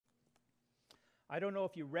I don't know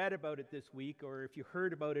if you read about it this week or if you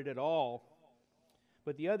heard about it at all,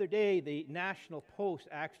 but the other day the National Post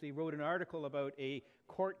actually wrote an article about a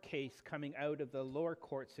court case coming out of the lower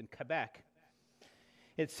courts in Quebec.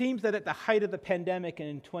 It seems that at the height of the pandemic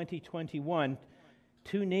in 2021,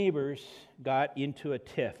 two neighbors got into a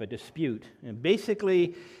tiff, a dispute, and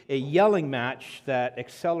basically a yelling match that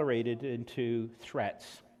accelerated into threats.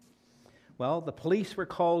 Well, the police were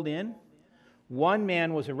called in. One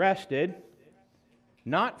man was arrested,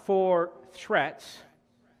 not for threats,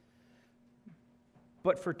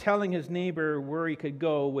 but for telling his neighbor where he could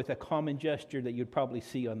go with a common gesture that you'd probably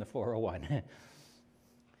see on the 401.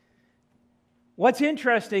 What's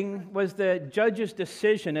interesting was the judge's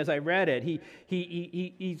decision as I read it.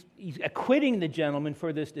 He's acquitting the gentleman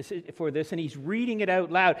for this, and he's reading it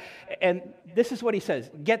out loud. And this is what he says.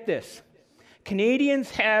 Get this. Canadians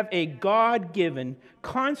have a God-given,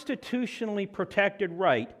 constitutionally protected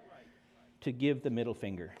right to give the middle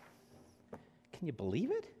finger. Can you believe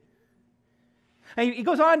it? And he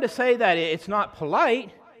goes on to say that it's not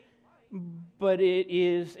polite, but it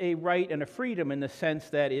is a right and a freedom in the sense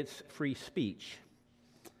that it's free speech.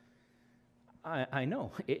 I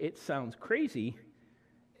know, it sounds crazy,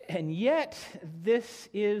 and yet this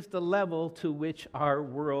is the level to which our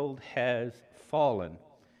world has fallen.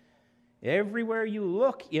 Everywhere you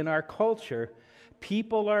look in our culture,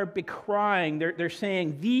 people are decrying, they're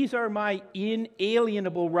saying, these are my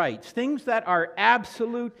inalienable rights, things that are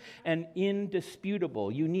absolute and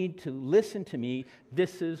indisputable. You need to listen to me.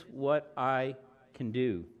 This is what I can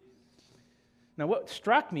do. Now, what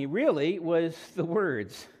struck me really was the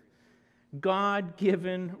words,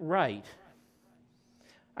 God-given right.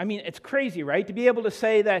 I mean, it's crazy, right? To be able to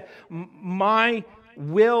say that my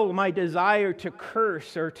will, my desire to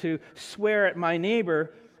curse or to swear at my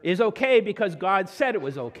neighbor is okay because God said it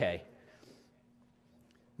was okay.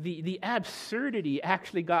 The absurdity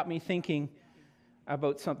actually got me thinking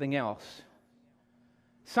about something else.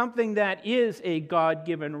 Something that is a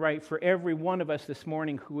God-given right for every one of us this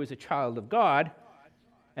morning who is a child of God,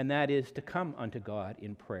 and that is to come unto God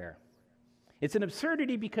in prayer. It's an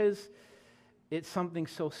absurdity because it's something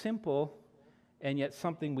so simple and yet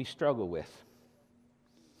something we struggle with.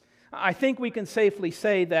 I think we can safely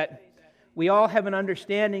say that we all have an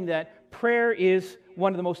understanding that prayer is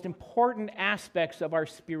one of the most important aspects of our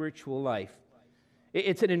spiritual life.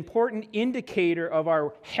 It's an important indicator of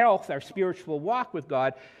our health, our spiritual walk with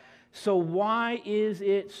God. So why is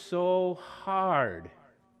it so hard?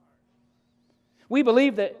 We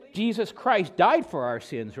believe that Jesus Christ died for our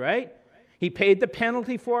sins, right? He paid the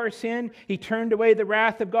penalty for our sin. He turned away the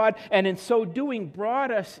wrath of God, and in so doing brought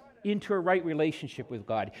us into a right relationship with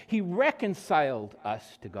God. He reconciled us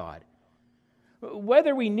to God.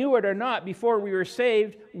 Whether we knew it or not, before we were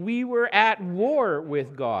saved, we were at war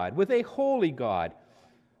with God, with a holy God.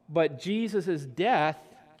 But Jesus' death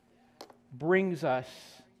brings us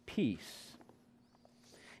peace.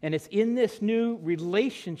 And it's in this new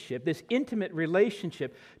relationship, this intimate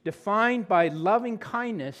relationship, defined by loving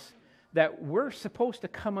kindness, that we're supposed to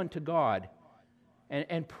come unto God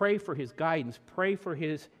and pray for His guidance, pray for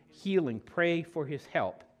His healing, pray for His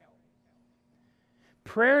help.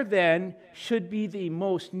 Prayer, then, should be the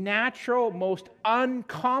most natural, most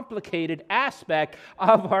uncomplicated aspect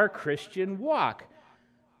of our Christian walk.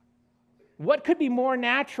 What could be more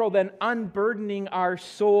natural than unburdening our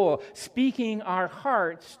soul, speaking our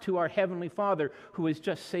hearts to our Heavenly Father who has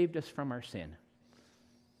just saved us from our sin?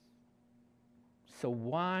 So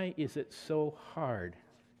why is it so hard?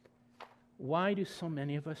 Why do so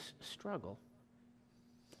many of us struggle?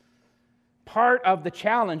 Part of the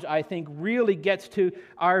challenge, I think, really gets to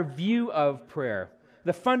our view of prayer,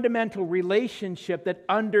 the fundamental relationship that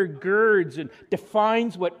undergirds and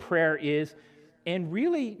defines what prayer is, and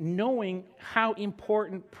really knowing how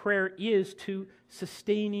important prayer is to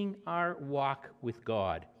sustaining our walk with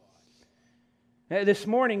God. This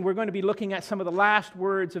morning, we're going to be looking at some of the last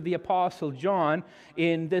words of the Apostle John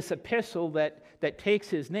in this epistle that takes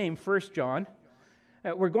his name, 1 John.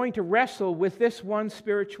 We're going to wrestle with this one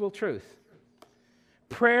spiritual truth.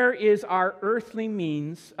 Prayer is our earthly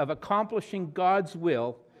means of accomplishing God's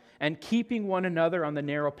will and keeping one another on the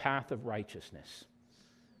narrow path of righteousness.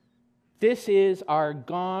 This is our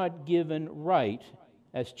God-given right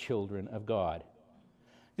as children of God.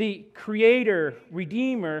 The Creator,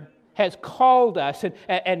 Redeemer, has called us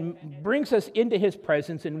and brings us into His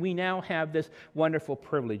presence, and we now have this wonderful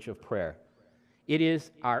privilege of prayer. It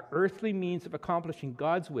is our earthly means of accomplishing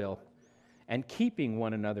God's will and keeping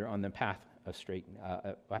one another on the path of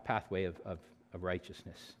a pathway of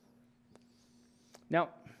righteousness. Now,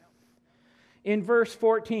 in verse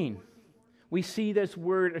 14, we see this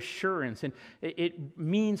word assurance, and it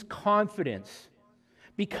means confidence.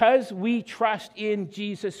 Because we trust in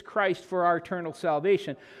Jesus Christ for our eternal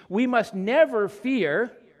salvation, we must never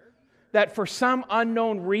fear that for some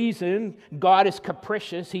unknown reason, God is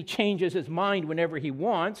capricious. He changes his mind whenever he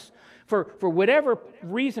wants. For whatever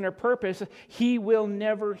reason or purpose, he will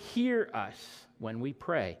never hear us when we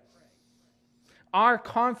pray. Our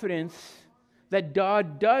confidence that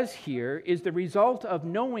God does hear is the result of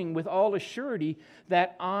knowing with all assurity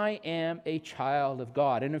that I am a child of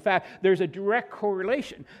God. And in fact, there's a direct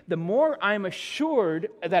correlation. The more I'm assured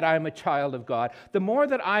that I'm a child of God, the more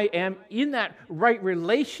that I am in that right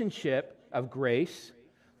relationship of grace,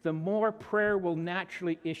 the more prayer will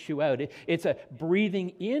naturally issue out. It's a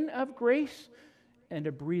breathing in of grace and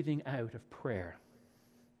a breathing out of prayer.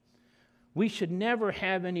 We should never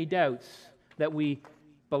have any doubts that we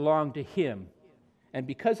belong to Him. And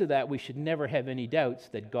because of that, we should never have any doubts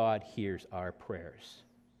that God hears our prayers.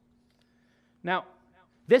 Now,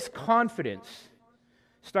 this confidence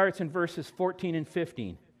starts in verses 14 and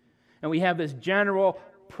 15. And we have this general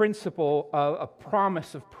principle of a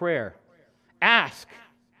promise of prayer. Ask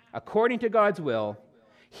according to God's will.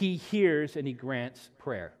 He hears and He grants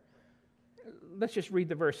prayer. Let's just read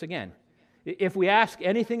the verse again. If we ask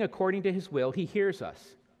anything according to His will, He hears us.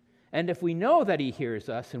 And if we know that He hears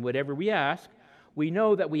us in whatever we ask, we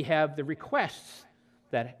know that we have the requests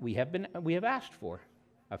that we have asked for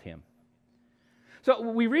of Him.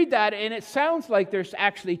 So we read that, and it sounds like there's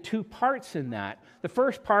actually two parts in that. The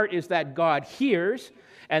first part is that God hears,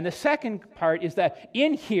 and the second part is that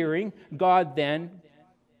in hearing, God then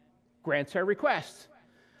grants our requests.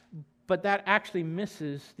 But that actually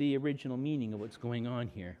misses the original meaning of what's going on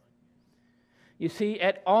here. You see,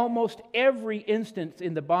 at almost every instance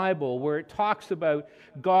in the Bible where it talks about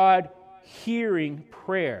God hearing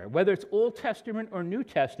prayer, whether it's Old Testament or New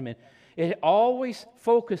Testament, it always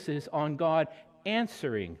focuses on God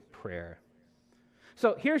answering prayer.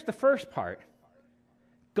 So here's the first part.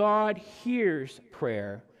 God hears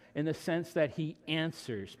prayer in the sense that He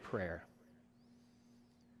answers prayer.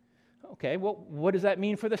 Okay, well, what does that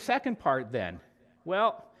mean for the second part then?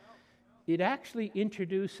 Well, it actually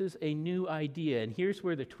introduces a new idea, and here's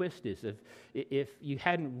where the twist is, if you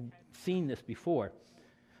hadn't seen this before.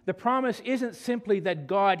 The promise isn't simply that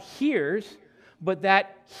God hears, but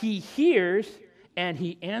that He hears and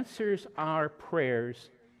He answers our prayers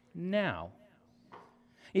now.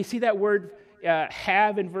 You see that word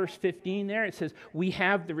have in verse 15 there? It says, we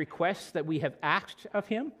have the requests that we have asked of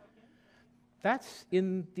Him. That's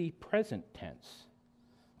in the present tense.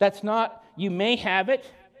 That's not, you may have it,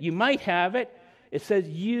 you might have it. It says,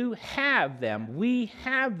 you have them, we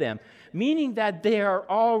have them, meaning that they are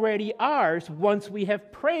already ours once we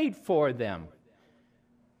have prayed for them.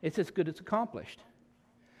 It's as good as accomplished.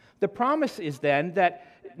 The promise is then that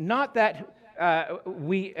not that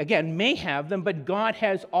we, again, may have them, but God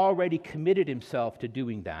has already committed Himself to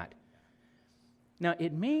doing that. Now,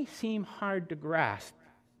 it may seem hard to grasp.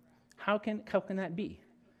 How can that be?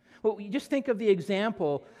 Well, you just think of the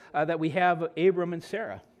example that we have of Abram and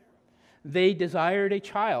Sarah. They desired a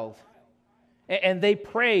child, and they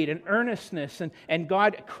prayed in earnestness, and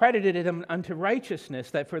God credited them unto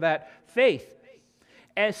righteousness for that faith.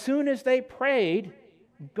 As soon as they prayed,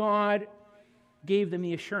 God gave them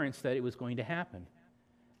the assurance that it was going to happen.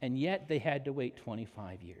 And yet they had to wait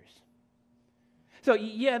 25 years. So,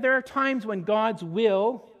 yeah, there are times when God's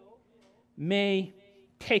will may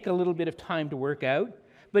take a little bit of time to work out,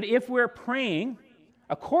 but if we're praying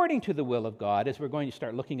according to the will of God, as we're going to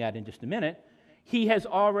start looking at in just a minute, He has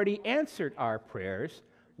already answered our prayers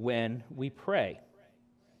when we pray.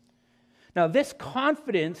 Now, this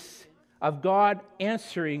confidence of God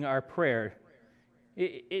answering our prayer,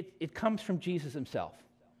 it comes from Jesus Himself.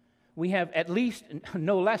 We have at least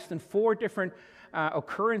no less than 4 different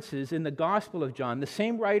occurrences in the Gospel of John, the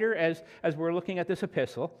same writer as we're looking at this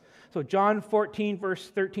epistle. So John 14, verse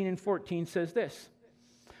 13 and 14 says this,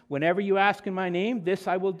 whenever you ask in my name, this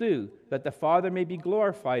I will do, that the Father may be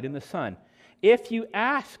glorified in the Son. If you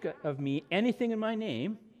ask of me anything in my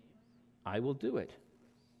name, I will do it.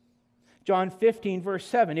 John 15, verse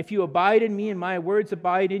 7, if you abide in me and my words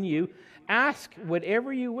abide in you, ask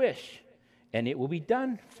whatever you wish, and it will be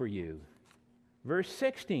done for you. Verse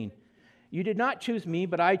 16, you did not choose me,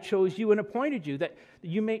 but I chose you and appointed you, that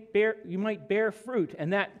you might bear fruit,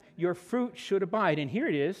 and that your fruit should abide. And here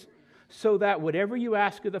it is, so that whatever you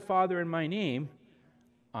ask of the Father in my name,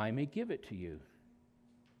 I may give it to you.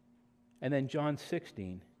 And then John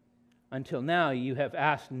 16, until now you have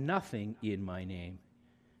asked nothing in my name.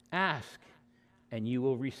 Ask, and you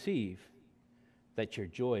will receive, that your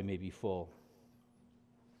joy may be full.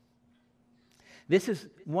 This is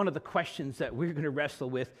one of the questions that we're going to wrestle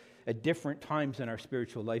with at different times in our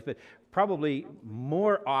spiritual life, but probably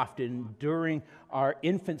more often during our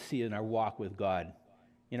infancy in our walk with God.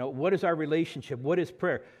 What is our relationship? What is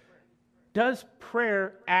prayer? Does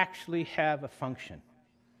prayer actually have a function?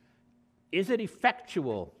 Is it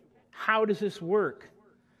effectual? How does this work?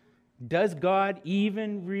 Does God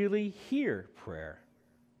even really hear prayer?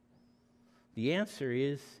 The answer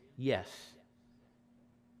is yes.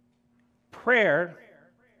 Prayer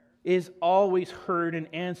is always heard and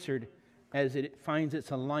answered as it finds its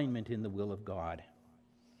alignment in the will of God.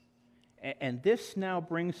 And this now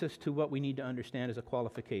brings us to what we need to understand as a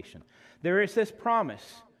qualification. There is this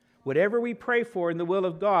promise. Whatever we pray for in the will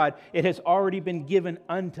of God, it has already been given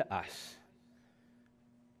unto us.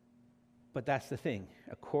 But that's the thing,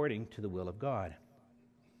 according to the will of God.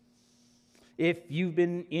 If you've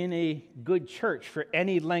been in a good church for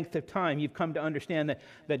any length of time, you've come to understand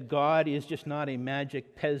that God is just not a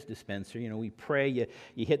magic Pez dispenser. We pray,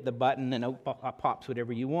 you hit the button, and out pops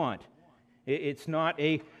whatever you want. It's not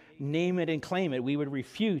a name it and claim it. We would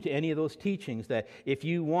refute any of those teachings that if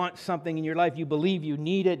you want something in your life, you believe you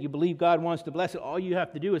need it, you believe God wants to bless it, all you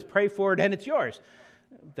have to do is pray for it and it's yours.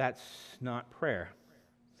 That's not prayer.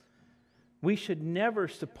 We should never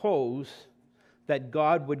suppose that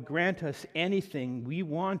God would grant us anything we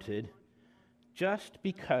wanted just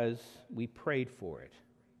because we prayed for it.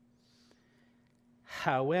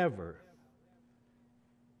 However,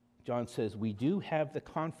 John says we do have the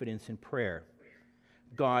confidence in prayer.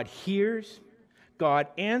 God hears, God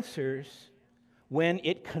answers when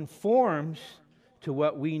it conforms to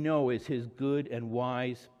what we know is His good and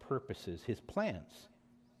wise purposes, His plans.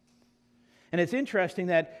 And it's interesting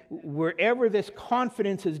that wherever this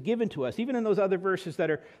confidence is given to us, even in those other verses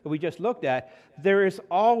that we just looked at, there is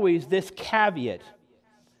always this caveat.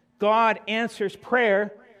 God answers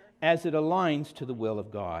prayer as it aligns to the will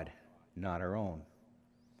of God, not our own.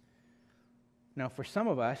 Now, for some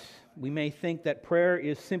of us, we may think that prayer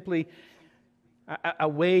is simply a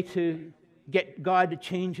way to get God to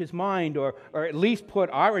change His mind or at least put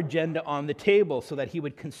our agenda on the table so that He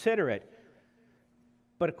would consider it.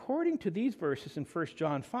 But according to these verses in 1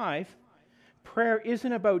 John 5, prayer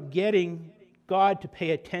isn't about getting God to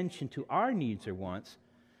pay attention to our needs or wants,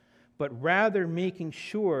 but rather making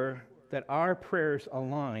sure that our prayers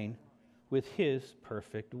align with His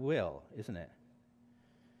perfect will, isn't it?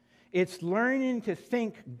 It's learning to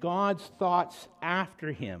think God's thoughts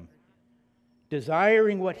after Him,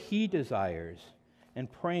 desiring what He desires, and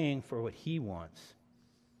praying for what He wants.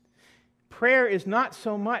 Prayer is not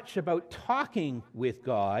so much about talking with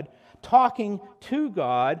God, talking to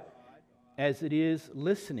God, as it is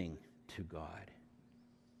listening to God.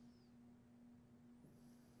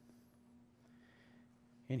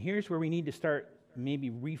 And here's where we need to start maybe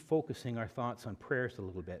refocusing our thoughts on prayers a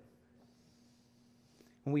little bit.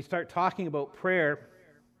 When we start talking about prayer,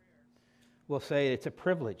 we'll say it's a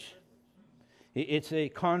privilege. It's a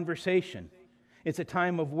conversation. It's a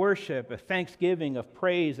time of worship, of thanksgiving, of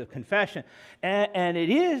praise, of confession. And it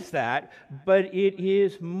is that, but it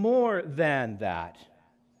is more than that.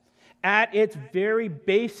 At its very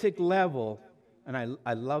basic level, and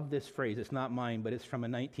I love this phrase, it's not mine, but it's from a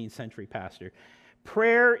 19th century pastor.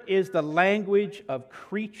 Prayer is the language of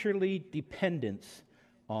creaturely dependence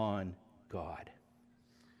on God.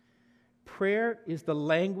 Prayer is the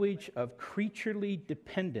language of creaturely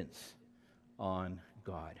dependence on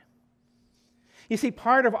God. You see,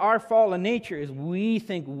 part of our fallen nature is we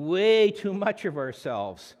think way too much of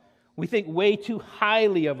ourselves. We think way too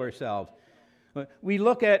highly of ourselves. We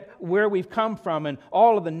look at where we've come from and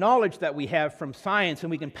all of the knowledge that we have from science,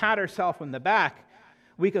 and we can pat ourselves on the back.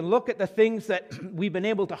 We can look at the things that we've been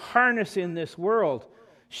able to harness in this world,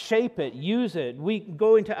 shape it, use it. We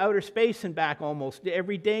go into outer space and back almost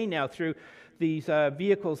every day now through these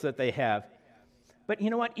vehicles that they have. But you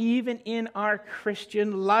know what? Even in our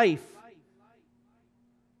Christian life,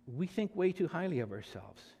 we think way too highly of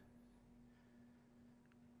ourselves.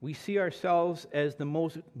 We see ourselves as the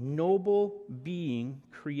most noble being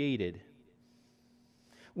created.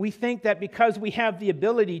 We think that because we have the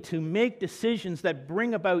ability to make decisions that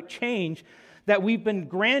bring about change, that we've been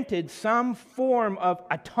granted some form of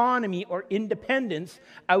autonomy or independence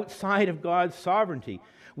outside of God's sovereignty.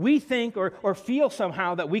 We think or feel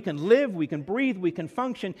somehow that we can live, we can breathe, we can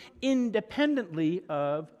function independently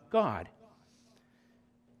of God.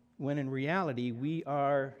 When in reality, we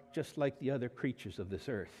are just like the other creatures of this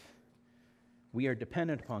earth. We are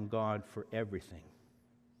dependent upon God for everything.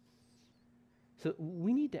 So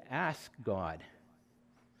we need to ask God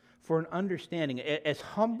for an understanding, as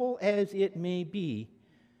humble as it may be,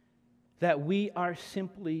 that we are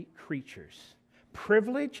simply creatures,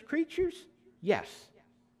 Privileged creatures? Yes,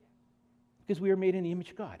 because we are made in the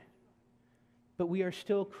image of God. But we are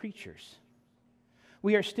still creatures.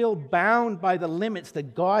 We are still bound by the limits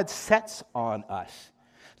that God sets on us,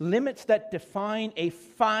 limits that define a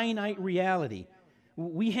finite reality.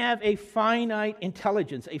 We have a finite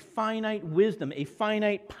intelligence, a finite wisdom, a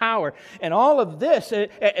finite power. And all of this,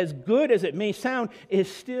 as good as it may sound,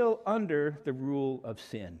 is still under the rule of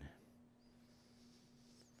sin.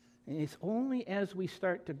 And it's only as we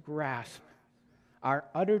start to grasp our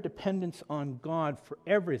utter dependence on God for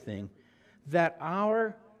everything that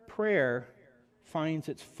our prayer finds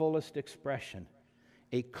its fullest expression.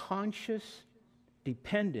 A conscious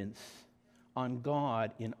dependence on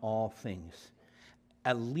God in all things.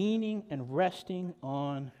 A leaning and resting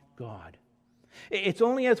on God. It's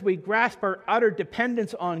only as we grasp our utter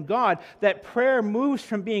dependence on God that prayer moves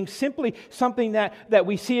from being simply something that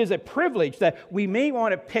we see as a privilege that we may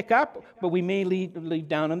want to pick up, but we may leave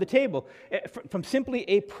down on the table. From simply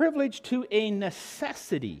a privilege to a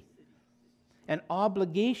necessity, an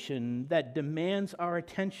obligation that demands our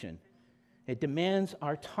attention. It demands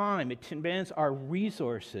our time. It demands our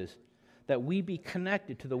resources, that we be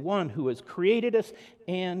connected to the one who has created us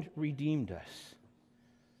and redeemed us.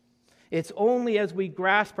 It's only as we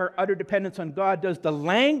grasp our utter dependence on God does the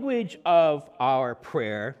language of our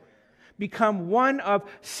prayer become one of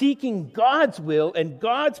seeking God's will and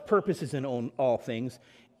God's purposes in all things,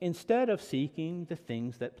 instead of seeking the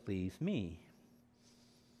things that please me.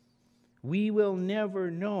 We will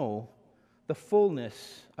never know the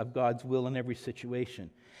fullness of God's will in every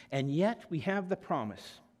situation. And yet we have the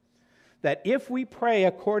promise that if we pray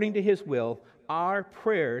according to His will, our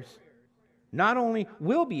prayers not only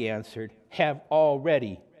will be answered, have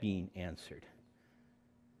already been answered.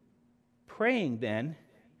 Praying, then,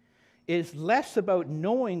 is less about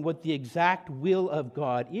knowing what the exact will of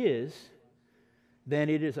God is than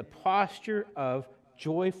it is a posture of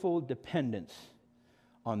joyful dependence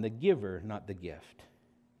on the giver, not the gift.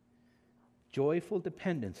 Joyful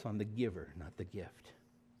dependence on the giver, not the gift.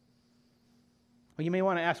 Well, you may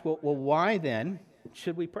want to ask, well, why then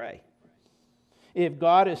should we pray? If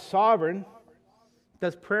God is sovereign,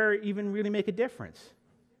 does prayer even really make a difference?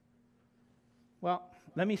 Well,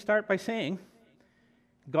 let me start by saying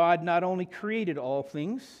God not only created all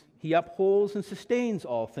things, He upholds and sustains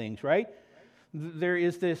all things, right? There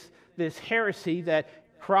is this heresy that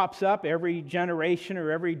crops up every generation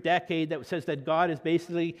or every decade that says that God is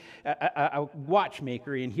basically a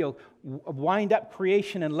watchmaker and He'll wind up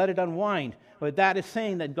creation and let it unwind. But that is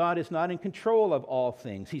saying that God is not in control of all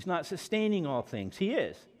things. He's not sustaining all things. He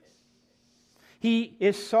is. He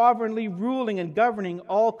is sovereignly ruling and governing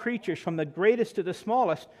all creatures from the greatest to the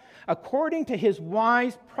smallest according to His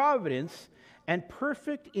wise providence and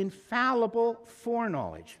perfect infallible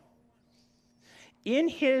foreknowledge. In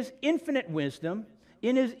His infinite wisdom,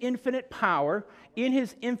 in His infinite power, in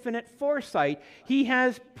His infinite foresight, He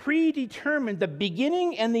has predetermined the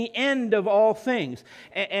beginning and the end of all things.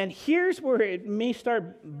 And here's where it may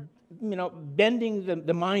start bending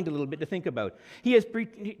the mind a little bit to think about. He has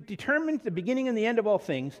determined the beginning and the end of all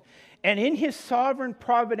things, and in His sovereign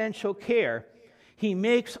providential care, He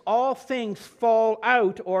makes all things fall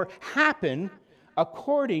out or happen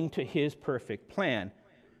according to His perfect plan,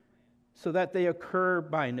 so that they occur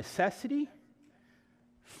by necessity,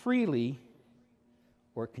 freely,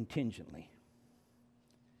 or contingently.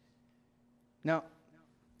 Now,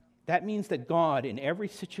 that means that God in every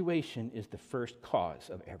situation is the first cause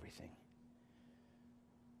of everything.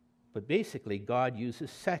 But basically, God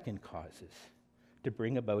uses second causes to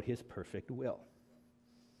bring about His perfect will.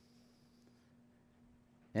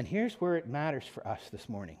 And here's where it matters for us this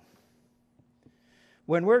morning.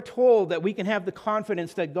 When we're told that we can have the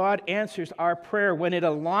confidence that God answers our prayer when it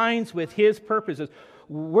aligns with His purposes,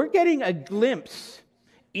 we're getting a glimpse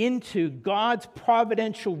into God's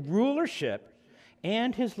providential rulership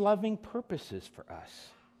and His loving purposes for us.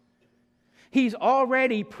 He's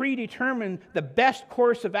already predetermined the best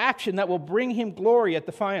course of action that will bring Him glory at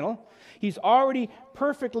the final. He's already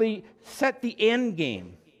perfectly set the end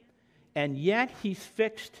game. And yet He's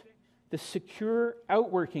fixed the secure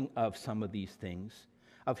outworking of some of these things,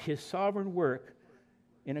 of His sovereign work,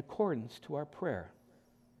 in accordance to our prayer.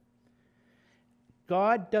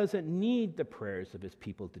 God doesn't need the prayers of His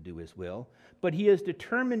people to do His will, but He has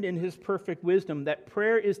determined in His perfect wisdom that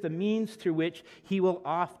prayer is the means through which He will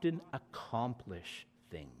often accomplish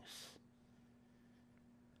things.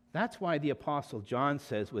 That's why the Apostle John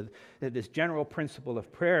says with this general principle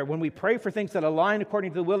of prayer, when we pray for things that align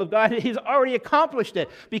according to the will of God, He's already accomplished it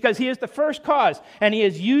because He is the first cause, and He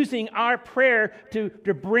is using our prayer to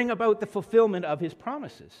bring about the fulfillment of His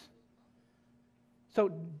promises. So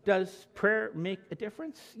does prayer make a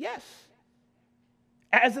difference? Yes.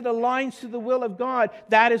 As it aligns to the will of God,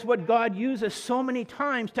 that is what God uses so many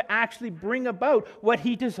times to actually bring about what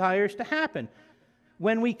He desires to happen.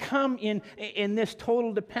 When we come in this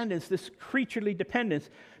total dependence, this creaturely dependence,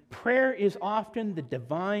 prayer is often the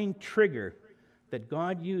divine trigger that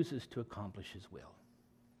God uses to accomplish His will.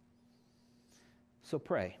 So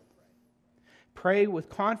pray. Pray with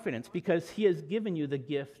confidence because He has given you the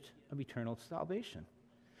gift of eternal salvation.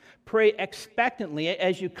 Pray expectantly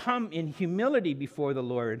as you come in humility before the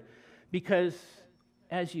Lord, because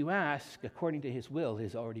as you ask, according to His will, it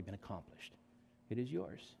has already been accomplished. It is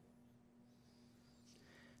yours.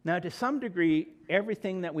 Now, to some degree,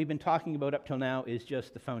 everything that we've been talking about up till now is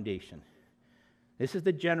just the foundation. This is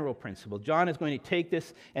the general principle. John is going to take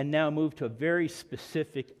this and now move to a very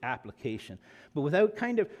specific application. But without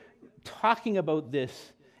kind of talking about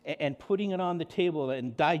this and putting it on the table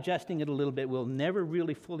and digesting it a little bit, we'll never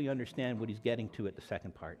really fully understand what he's getting to at the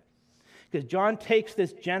second part. Because John takes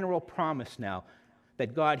this general promise now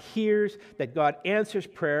that God hears, that God answers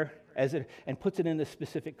prayer and puts it in a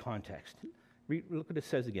specific context. Look what it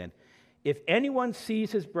says again. If anyone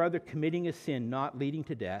sees his brother committing a sin not leading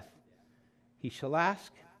to death, he shall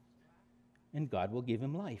ask, and God will give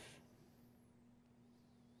him life.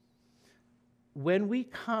 When we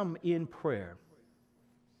come in prayer,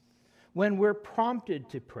 when we're prompted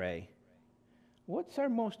to pray, what's our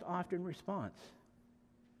most often response?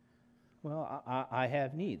 Well, I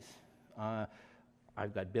have needs.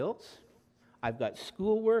 I've got bills. I've got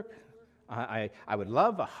schoolwork. I would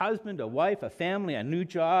love a husband, a wife, a family, a new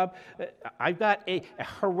job. I've got a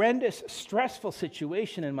horrendous, stressful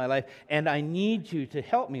situation in my life, and I need you to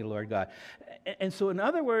help me, Lord God. And so, in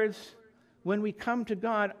other words, when we come to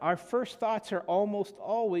God, our first thoughts are almost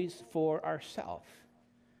always for ourselves.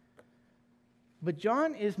 But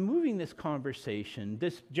John is moving this conversation,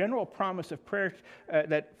 this general promise of prayer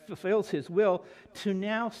that fulfills his will, to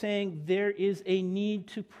now saying there is a need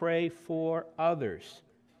to pray for others.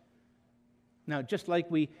 Now, just like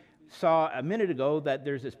we saw a minute ago that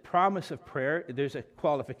there's this promise of prayer, there's a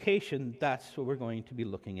qualification, that's what we're going to be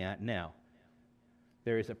looking at now.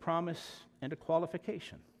 There is a promise and a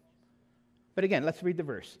qualification. But again, let's read the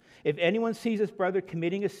verse. If anyone sees his brother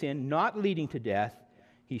committing a sin not leading to death,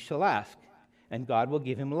 he shall ask, and God will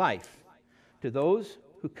give him life to those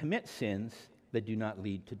who commit sins that do not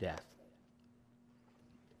lead to death.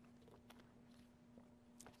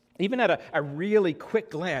 Even at a really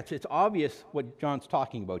quick glance, it's obvious what John's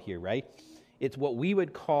talking about here, right? It's what we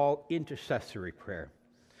would call intercessory prayer.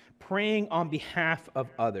 Praying on behalf of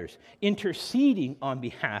others. Interceding on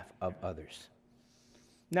behalf of others.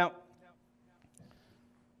 Now,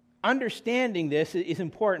 understanding this is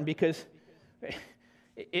important because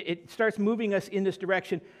it starts moving us in this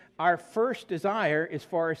direction. Our first desire is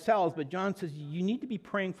for ourselves, but John says you need to be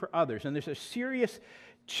praying for others. And there's a serious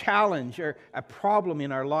challenge or a problem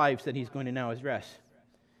in our lives that he's going to now address.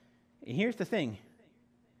 And here's the thing.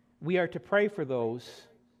 We are to pray for those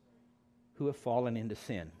who have fallen into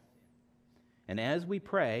sin. And as we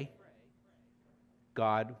pray,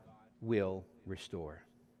 God will restore.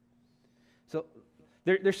 So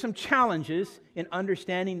there's some challenges in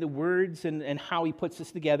understanding the words and how he puts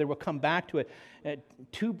this together. We'll come back to it at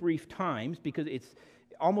 2 brief times because it's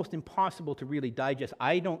almost impossible to really digest.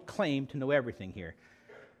 I don't claim to know everything here.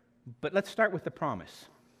 But let's start with the promise.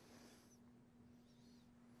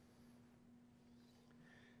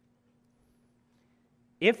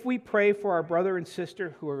 If we pray for our brother and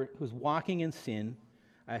sister who's walking in sin,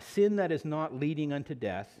 a sin that is not leading unto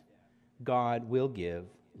death, God will give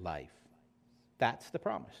life. That's the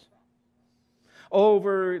promise.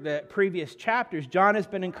 Over the previous chapters, John has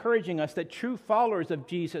been encouraging us that true followers of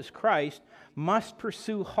Jesus Christ must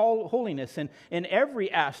pursue holiness in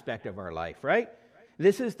every aspect of our life, right?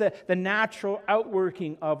 This is the natural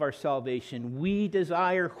outworking of our salvation. We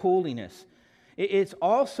desire holiness. It's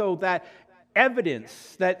also that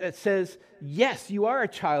evidence that says, yes, you are a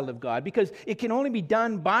child of God, because it can only be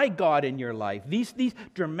done by God in your life. These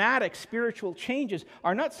dramatic spiritual changes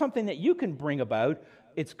are not something that you can bring about.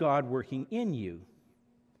 It's God working in you.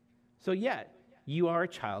 So yet, you are a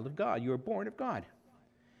child of God. You are born of God.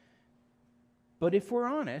 But if we're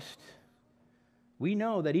honest, we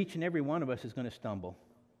know that each and every one of us is going to stumble.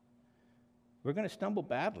 We're going to stumble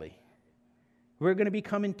badly. We're going to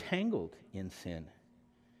become entangled in sin.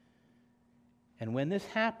 And when this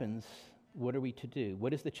happens, what are we to do?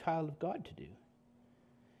 What is the child of God to do?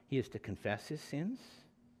 He is to confess his sins,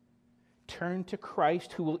 turn to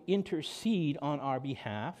Christ who will intercede on our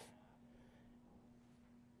behalf,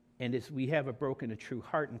 and as we have a broken, a true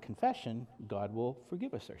heart and confession, God will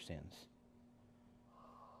forgive us our sins.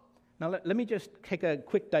 Now, let me just take a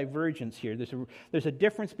quick divergence here. There's a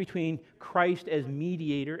difference between Christ as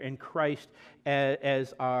mediator and Christ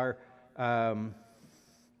as our I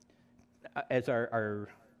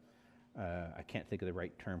can't think of the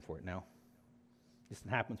right term for it now. This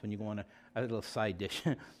happens when you go on a little side dish.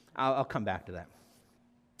 I'll come back to that.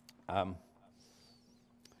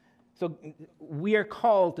 So we are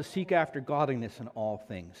called to seek after godliness in all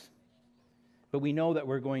things. But we know that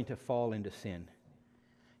we're going to fall into sin.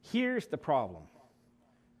 Here's the problem.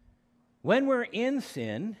 When we're in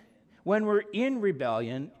sin, when we're in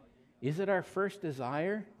rebellion, is it our first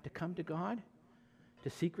desire to come to God, to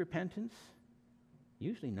seek repentance?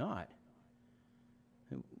 Usually not.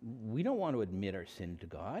 We don't want to admit our sin to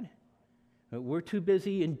God. We're too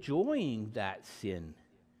busy enjoying that sin.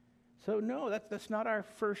 So no, that's not our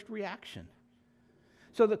first reaction.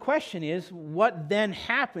 So the question is, what then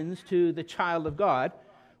happens to the child of God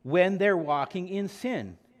when they're walking in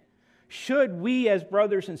sin? Should we as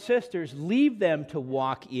brothers and sisters leave them to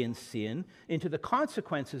walk in sin, into the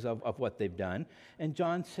consequences of what they've done? And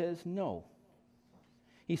John says no.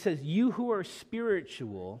 He says, you who are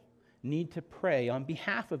spiritual need to pray on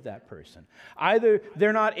behalf of that person. Either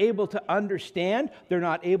they're not able to understand, they're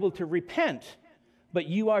not able to repent, but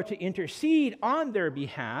you are to intercede on their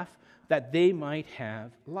behalf that they might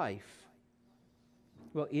have life.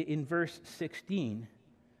 Well, in verse 16,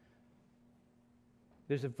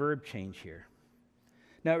 there's a verb change here.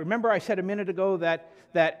 Now, remember I said a minute ago that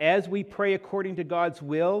as we pray according to God's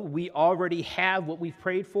will, we already have what we've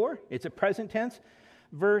prayed for? It's a present tense.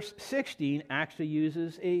 Verse 16 actually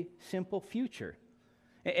uses a simple future.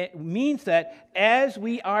 It means that as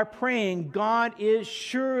we are praying, God is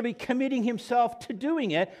surely committing himself to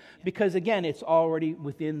doing it because, again, it's already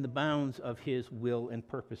within the bounds of his will and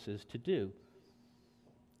purposes to do.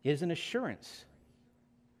 It is an assurance.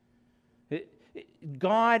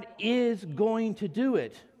 God is going to do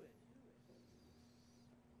it.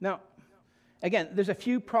 Now, again, there's a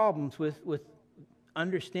few problems with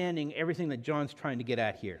understanding everything that John's trying to get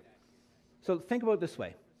at here. So think about it this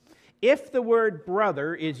way. If the word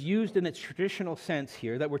brother is used in its traditional sense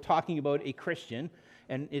here, that we're talking about a Christian,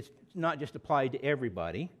 and it's not just applied to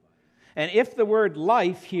everybody, and if the word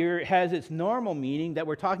life here has its normal meaning, that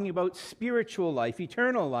we're talking about spiritual life,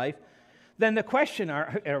 eternal life, then the question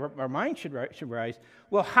our mind should rise,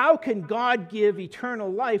 well, how can God give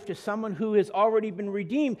eternal life to someone who has already been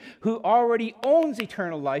redeemed, who already owns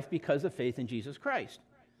eternal life because of faith in Jesus Christ?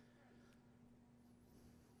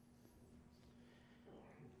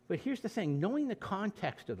 But here's the thing, knowing the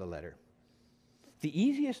context of the letter, the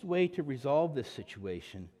easiest way to resolve this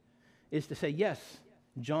situation is to say, yes,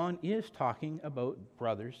 John is talking about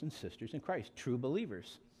brothers and sisters in Christ, true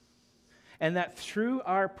believers. And that through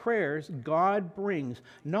our prayers, God brings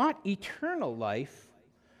not eternal life,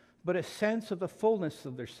 but a sense of the fullness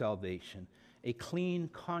of their salvation, a clean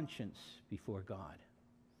conscience before God.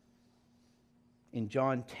 In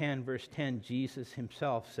John 10, verse 10, Jesus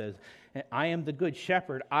himself says, I am the good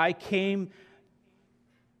shepherd. I came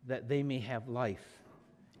that they may have life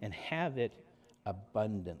and have it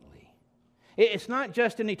abundantly. It's not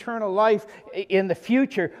just an eternal life in the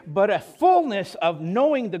future, but a fullness of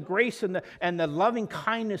knowing the grace and the loving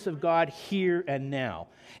kindness of God here and now.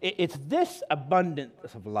 It's this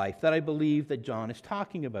abundance of life that I believe that John is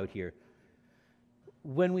talking about here.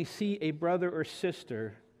 When we see a brother or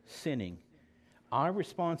sister sinning, our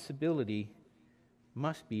responsibility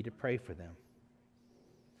must be to pray for them.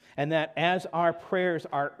 And that as our prayers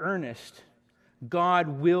are earnest, God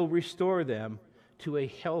will restore them to a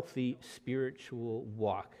healthy spiritual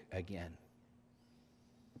walk again.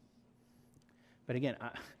 But again,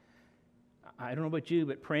 I don't know about you,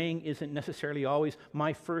 but praying isn't necessarily always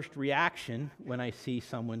my first reaction when I see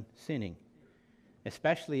someone sinning,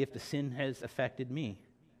 especially if the sin has affected me.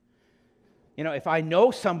 You know, if I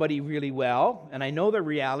know somebody really well and I know their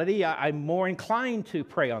reality, I'm more inclined to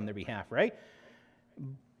pray on their behalf, right?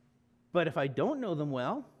 But if I don't know them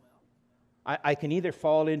well, I can either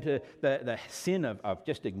fall into the sin of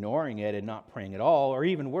just ignoring it and not praying at all, or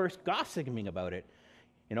even worse, gossiping about it.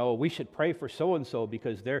 You know, we should pray for so-and-so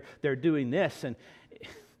because they're doing this, and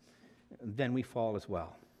then we fall as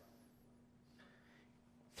well.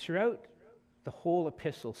 Throughout the whole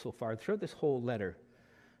epistle so far, throughout this whole letter,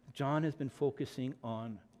 John has been focusing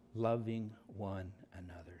on loving one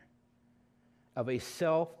another, of a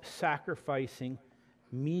self-sacrificing,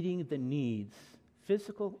 meeting the needs,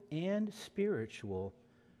 physical and spiritual,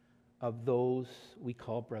 of those we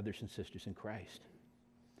call brothers and sisters in Christ.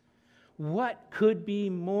 What could be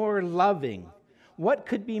more loving? what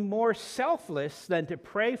could be more selfless than to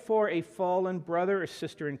pray for a fallen brother or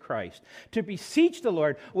sister in Christ? To beseech the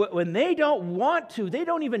Lord when they don't want to, they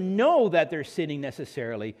don't even know that they're sinning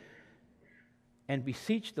necessarily, and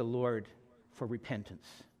beseech the Lord for repentance.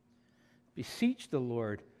 Beseech the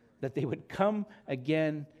Lord that they would come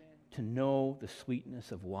again to know the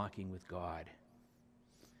sweetness of walking with God.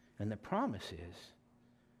 And the promise is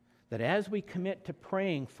that as we commit to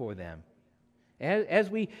praying for them, as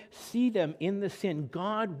we see them in the sin,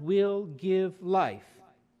 God will give life.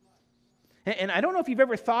 And I don't know if you've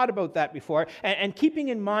ever thought about that before. And keeping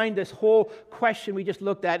in mind this whole question we just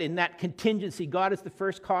looked at in that contingency, God is the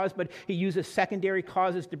first cause, but he uses secondary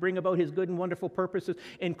causes to bring about his good and wonderful purposes,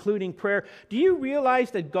 including prayer. Do you realize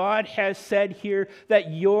that God has said here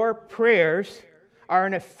that your prayers are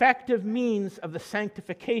an effective means of the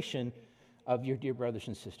sanctification of your dear brothers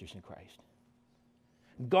and sisters in Christ?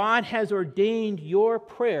 God has ordained your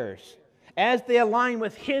prayers as they align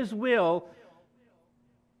with his will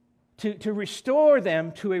to restore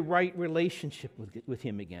them to a right relationship with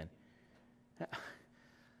him again.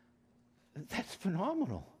 That's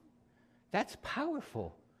phenomenal. That's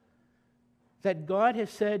powerful. That God has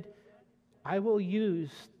said, I will use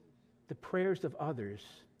the prayers of others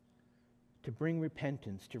to bring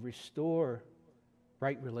repentance, to restore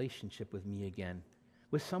right relationship with me again,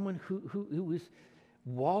 with someone who is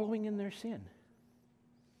wallowing in their sin.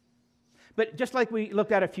 But just like we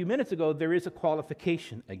looked at a few minutes ago, there is a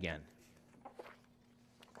qualification again.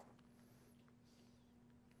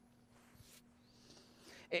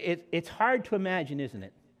 It's hard to imagine, isn't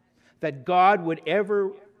it, that God would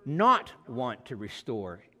ever not want to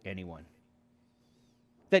restore anyone.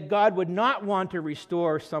 That God would not want to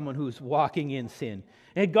restore someone who's walking in sin.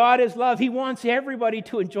 And God is love. He wants everybody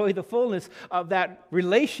to enjoy the fullness of that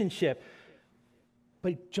relationship.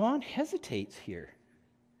 But John hesitates here.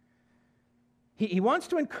 He wants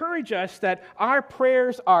to encourage us that our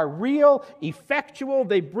prayers are real, effectual.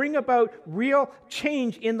 They bring about real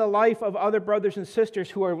change in the life of other brothers and sisters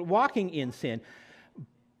who are walking in sin.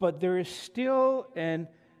 But there is still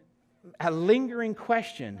a lingering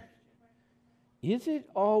question. Is it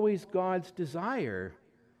always God's desire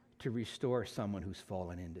to restore someone who's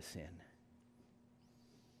fallen into sin?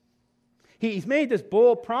 He's made this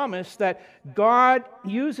bold promise that God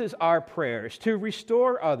uses our prayers to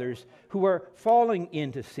restore others who are falling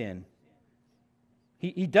into sin.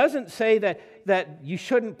 He doesn't say that you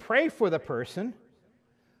shouldn't pray for the person,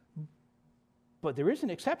 but there is an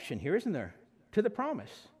exception here, isn't there, to the promise.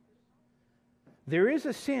 There is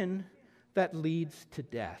a sin that leads to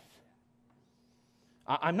death.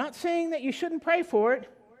 I'm not saying that you shouldn't pray for it,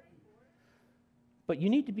 but you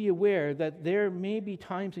need to be aware that there may be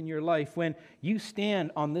times in your life when you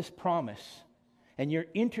stand on this promise and you're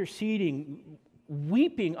interceding,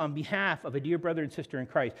 weeping on behalf of a dear brother and sister in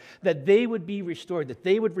Christ, that they would be restored, that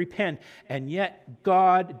they would repent, and yet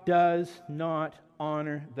God does not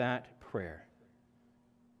honor that prayer.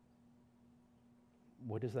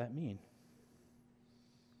 What does that mean?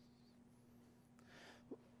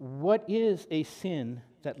 What is a sin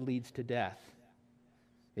that leads to death?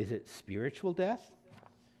 Is it spiritual death?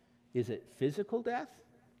 Is it physical death?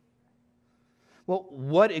 Well,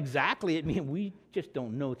 what exactly it means, we just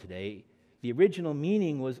don't know today. The original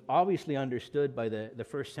meaning was obviously understood by the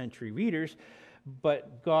first century readers,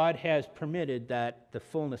 but God has permitted that the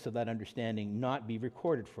fullness of that understanding not be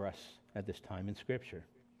recorded for us at this time in Scripture.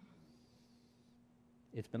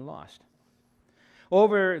 It's been lost.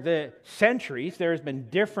 Over the centuries, there has been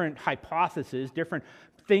different hypotheses, different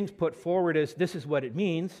things put forward as this is what it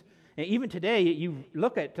means. And even today, you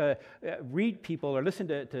look at, read people or listen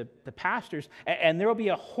to the pastors, and there will be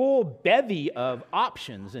a whole bevy of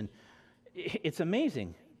options, and it's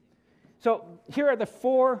amazing. So here are the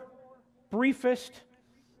four briefest,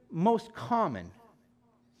 most common.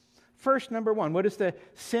 First, number one, what is the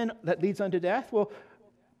sin that leads unto death? Well,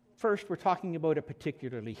 first, we're talking about a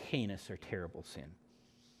particularly heinous or terrible sin.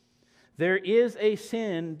 There is a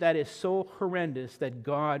sin that is so horrendous that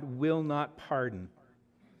God will not pardon.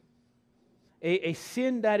 A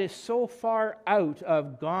sin that is so far out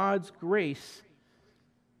of God's grace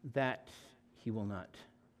that He will not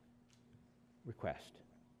request.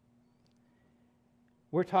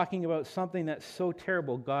 We're talking about something that's so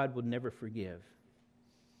terrible God would never forgive.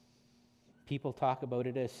 People talk about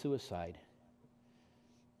it as suicide,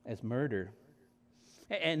 as murder.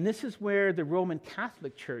 And this is where the Roman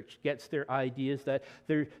Catholic Church gets their ideas that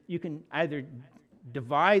you can either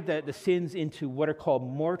divide the sins into what are called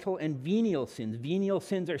mortal and venial sins. Venial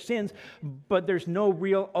sins are sins, but there's no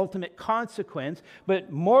real ultimate consequence.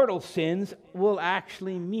 But mortal sins will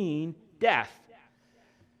actually mean death.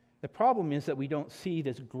 The problem is that we don't see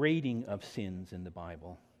this grading of sins in the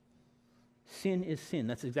Bible. Sin is sin.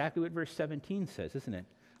 That's exactly what verse 17 says, isn't it?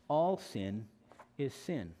 All sin is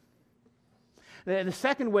sin. The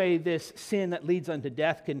second way this sin that leads unto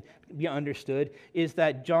death can be understood is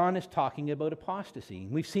that John is talking about apostasy.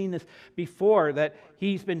 We've seen this before, that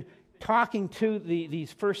he's been talking to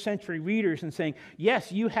these first century readers and saying,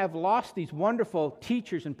 yes, you have lost these wonderful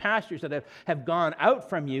teachers and pastors that have gone out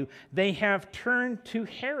from you. They have turned to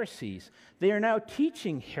heresies. They are now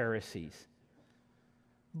teaching heresies.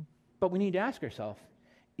 But we need to ask ourselves,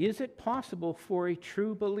 is it possible for a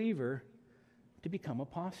true believer to become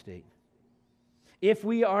apostate? If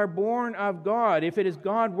we are born of God, if it is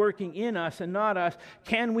God working in us and not us,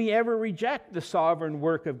 can we ever reject the sovereign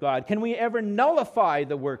work of God? Can we ever nullify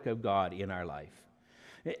the work of God in our life?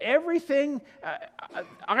 Everything,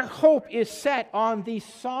 our hope is set on the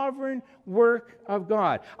sovereign work of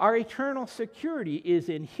God. Our eternal security is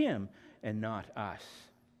in Him and not us.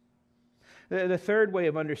 The third way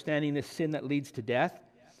of understanding this sin that leads to death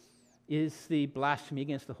is the blasphemy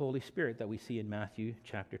against the Holy Spirit that we see in Matthew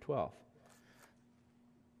chapter 12.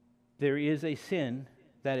 There is a sin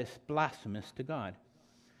that is blasphemous to God.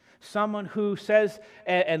 Someone who says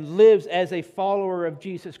and lives as a follower of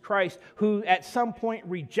Jesus Christ, who at some point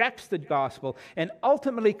rejects the gospel and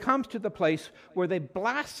ultimately comes to the place where they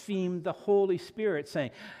blaspheme the Holy Spirit, saying,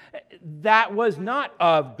 that was not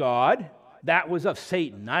of God, that was of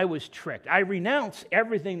Satan. I was tricked. I renounce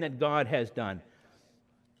everything that God has done.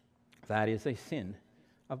 That is a sin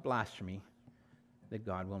of blasphemy that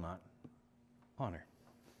God will not honor.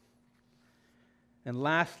 And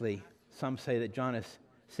lastly, some say that John is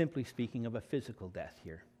simply speaking of a physical death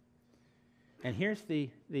here. And here's the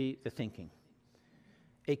thinking.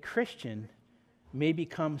 A Christian may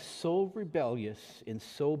become so rebellious and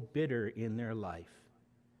so bitter in their life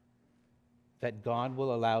that God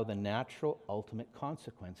will allow the natural ultimate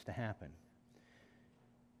consequence to happen.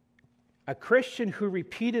 A Christian who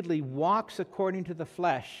repeatedly walks according to the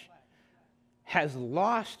flesh has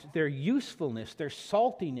lost their usefulness, their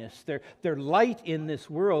saltiness, their light in this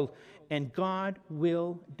world, and God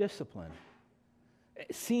will discipline.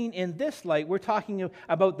 Seen in this light, we're talking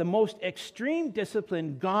about the most extreme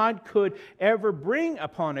discipline God could ever bring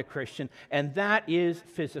upon a Christian, and that is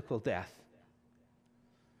physical death.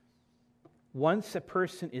 Once a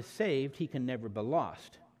person is saved, he can never be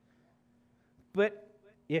lost. But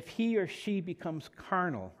if he or she becomes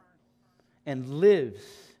carnal and lives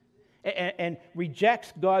and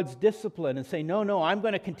rejects God's discipline and say, no, I'm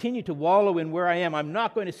going to continue to wallow in where I am. I'm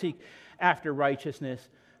not going to seek after righteousness.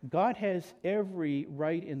 God has every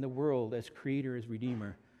right in the world as Creator, as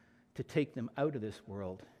Redeemer, to take them out of this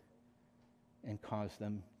world and cause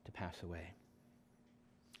them to pass away.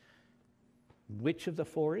 Which of the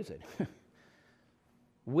four is it?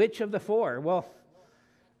 Which of the four? Well,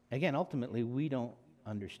 again, ultimately, we don't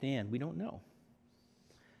understand. We don't know.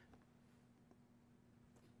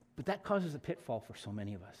 But that causes a pitfall for so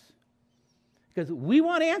many of us. Because we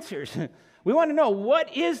want answers. We want to know,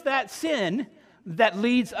 what is that sin that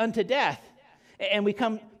leads unto death? And we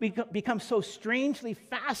become so strangely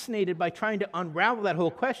fascinated by trying to unravel that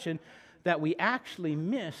whole question that we actually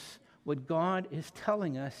miss what God is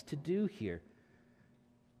telling us to do here.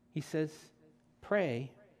 He says,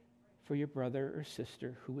 pray for your brother or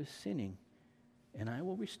sister who is sinning, and I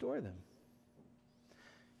will restore them.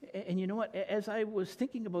 And you know what? As I was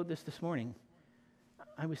thinking about this morning,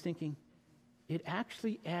 I was thinking, it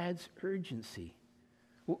actually adds urgency.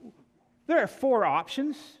 There are four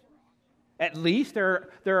options, at least. There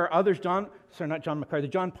are others.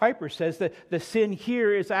 John Piper says that the sin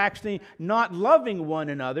here is actually not loving one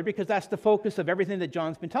another, because that's the focus of everything that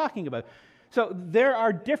John's been talking about. So there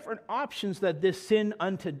are different options that this sin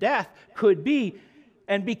unto death could be.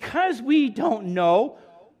 And because we don't know,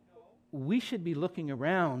 we should be looking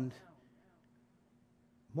around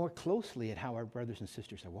more closely at how our brothers and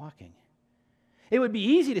sisters are walking. It would be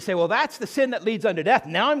easy to say, well, that's the sin that leads unto death.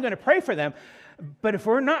 Now I'm going to pray for them. But if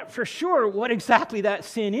we're not for sure what exactly that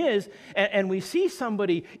sin is, and we see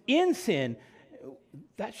somebody in sin,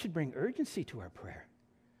 that should bring urgency to our prayer.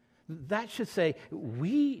 That should say,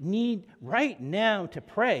 we need right now to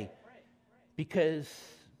pray, because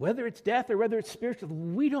whether it's death or whether it's spiritual,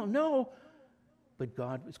 we don't know, but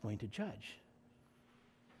God is going to judge.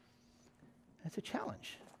 That's a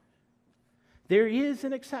challenge. There is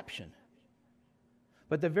an exception.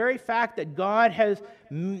 But the very fact that God has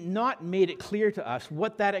not made it clear to us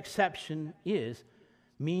what that exception is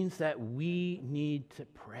means that we need to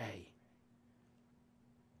pray.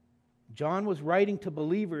 John was writing to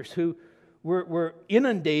believers who were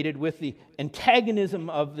inundated with the antagonism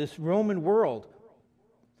of this Roman world.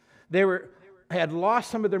 had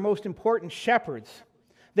lost some of their most important shepherds.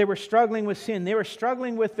 They were struggling with sin. They were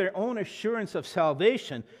struggling with their own assurance of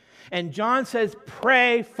salvation. And John says,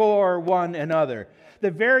 pray for one another.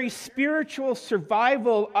 The very spiritual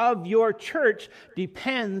survival of your church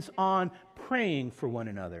depends on praying for one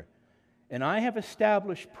another. And I have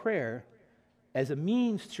established prayer as a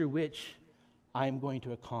means through which I am going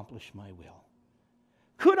to accomplish my will.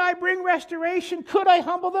 Could I bring restoration? Could I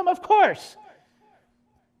humble them? Of course.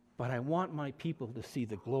 But I want my people to see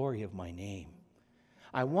the glory of my name.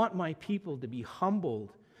 I want my people to be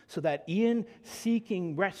humbled so that in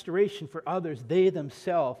seeking restoration for others, they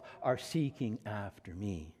themselves are seeking after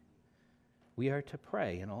me. We are to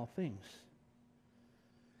pray in all things.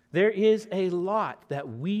 There is a lot that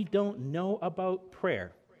we don't know about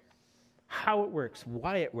prayer, how it works,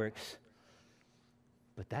 why it works,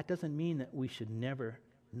 but that doesn't mean that we should never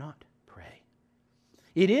not pray.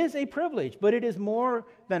 It is a privilege, but it is more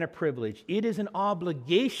than a privilege. It is an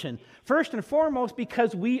obligation, first and foremost,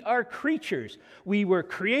 because we are creatures. We were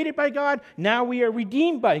created by God, now we are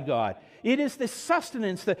redeemed by God. It is the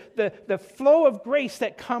sustenance, the flow of grace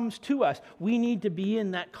that comes to us. We need to be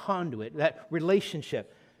in that conduit, that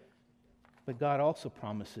relationship. But God also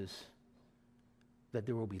promises that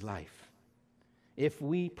there will be life. If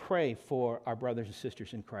we pray for our brothers and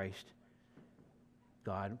sisters in Christ,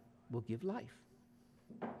 God will give life.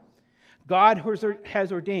 God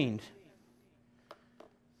has ordained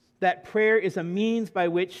that prayer is a means by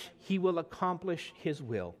which He will accomplish His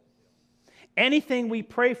will. Anything we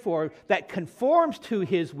pray for that conforms to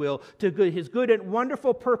His will, to His good and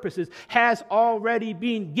wonderful purposes, has already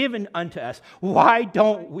been given unto us. Why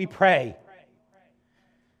don't we pray?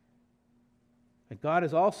 But God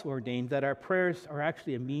has also ordained that our prayers are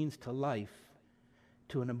actually a means to life,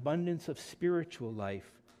 to an abundance of spiritual life,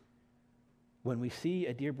 when we see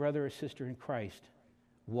a dear brother or sister in Christ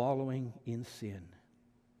wallowing in sin.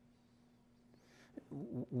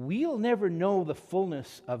 We'll never know the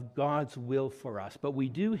fullness of God's will for us, but we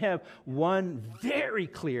do have one very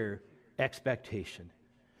clear expectation.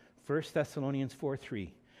 1 Thessalonians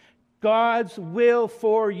 4:3. God's will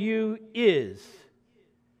for you is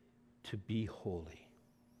to be holy.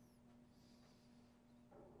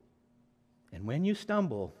 And when you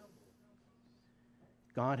stumble,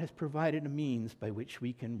 God has provided a means by which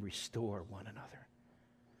we can restore one another,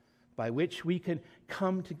 by which we can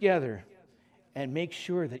come together and make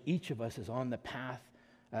sure that each of us is on the path,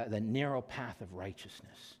 the narrow path of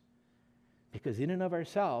righteousness. Because in and of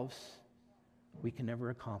ourselves, we can never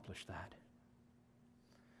accomplish that.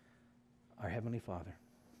 Our Heavenly Father,